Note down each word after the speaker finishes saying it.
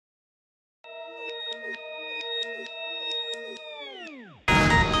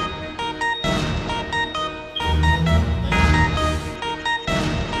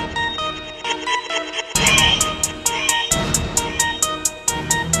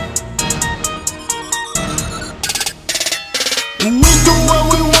We do what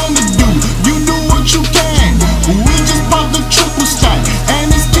we wanna do, you do what you can. We just bought the triple stack,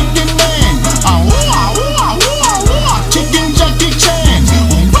 and it's kicking man. Kickin Jackie Chan.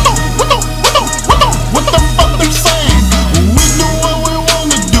 What the fuck they saying? We do what we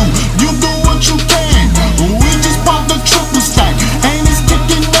wanna do, you do what you can. We just bought the triple stack, and it's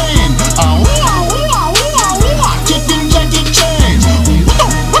kicking man. Kickin Jackie Chan.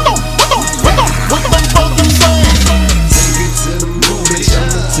 What the fuck they saying? Take it to the moon, bitch,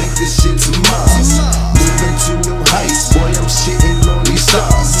 I'ma take this shit to Mars. Moving to new heights, boy, I'm shitting on these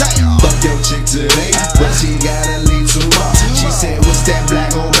stars. Fuck your chick today, but she gotta leave tomorrow. She said, what's that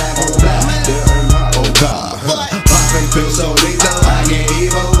black on black on black? Oh God, poppin' pills so lethal, I get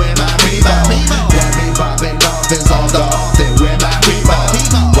evil with my people. Got me poppin' dolphins off the often with my people.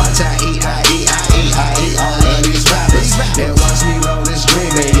 Watch I eat all of these rappers, and watch me roll this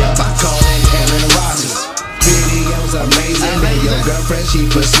green bay up. I call it Aaron Rodgers. Videos amazing, and your girlfriend, she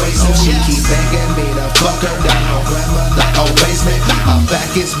persuasive. She keep begging me to fuck her down on grandmother old basement. I'm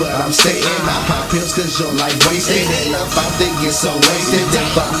back, it's what I'm saying. I pop pills cause your life wasted, and I'm about to get so wasted.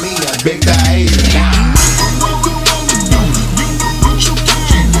 Fuck me a big diet.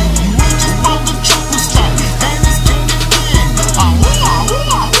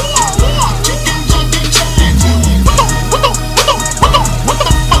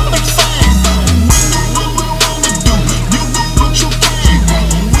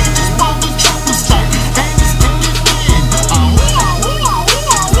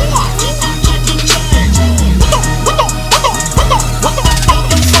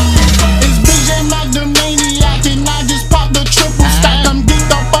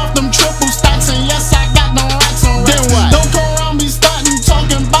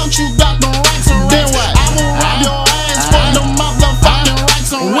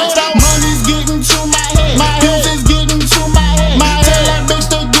 Money's getting to my head, my bills is getting to my head. Tell that bitch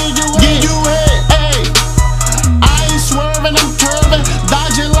to give you head. Hey, I ain't swerving, I'm curving,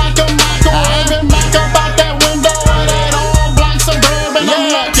 dodging like a Michael Irvin. Back up out that window of that old black Suburban.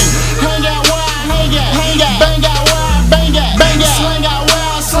 I'm like